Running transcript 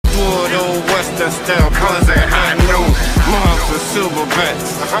touchdown, cause at high noon. Moms with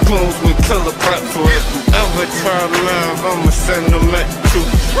silverbacks, clones with killer preps. So if you ever try live, I'ma send them at you.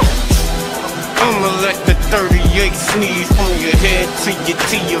 I'ma let the 38 sneeze from your head to your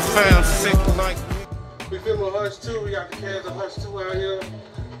teeth. You found sick like me. We filming Hush 2. We got the cans of Hush 2 out here.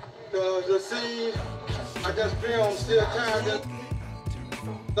 The scene I just filmed still tied up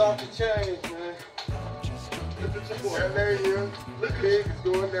off the chain, man. Look at your boy. LA here. Look at it. It's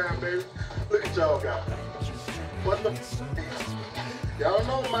going down, baby. Look at y'all guys. What the y'all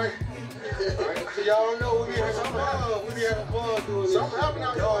know, man. So y'all know we be having fun. We be having fun doing this. Something happened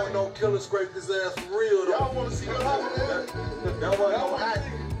out here. Y'all ain't no killer scrape this ass for real though. Y'all wanna see what happened here? Y'all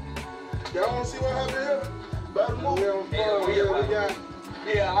wanna see what happened here? Better move. We got.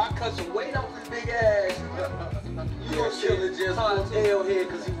 Yeah, I cut some weight off his big ass. You gonna kill it just on tail here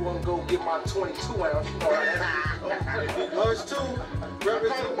because he wanna go get my 22 ounce. You know Hush 2. I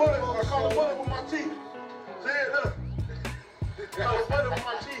caught a bullet with my teeth. See it, look. I caught a bullet with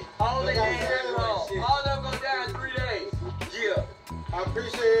my teeth. All they ain't wrong. All of them go down in 3 days. Yeah. I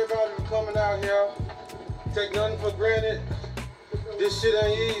appreciate everybody for coming out here. Take nothing for granted. This shit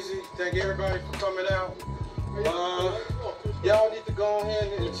ain't easy. Thank everybody for coming out. Y'all need to go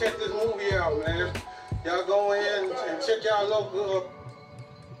ahead and check this movie out, man. Y'all go ahead and check y'all local,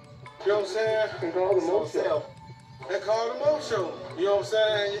 you know what I'm saying? And call the Mo Show. And call the Mo Show. You know what I'm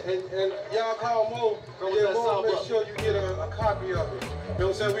saying? And y'all call Mo. And then Mo make sure you get a copy of it. You know what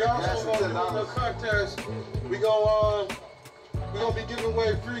I'm saying? We also gonna do a contest. We gonna be giving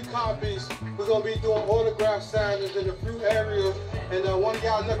away free copies. We're gonna be doing autograph signings in a few areas. And one of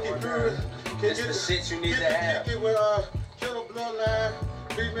y'all lucky viewers can get the shit you need to have. Get with Killer Bloodline,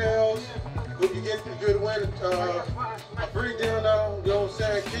 females. You get win a free dinner, you know what I'm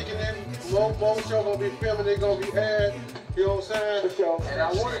saying? Kicking in, Mo Show gonna be filming, they gonna be aired, you know what I'm saying? And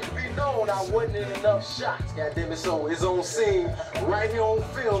I want it to be known I wasn't in enough shots, goddammit, so it's on scene, right here on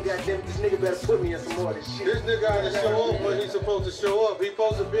film, goddammit, this nigga better put me in some more of this shit. This nigga got to show up when he's supposed to show up. He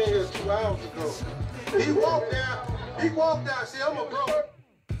supposed to be here 2 hours ago. He walked down, see, I'm a bro.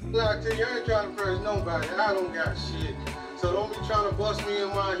 Like, tell you, I ain't trying to press nobody, I don't got shit. So don't be trying to bust me in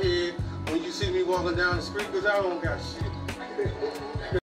my head when you see me walking down the street, because I don't got shit.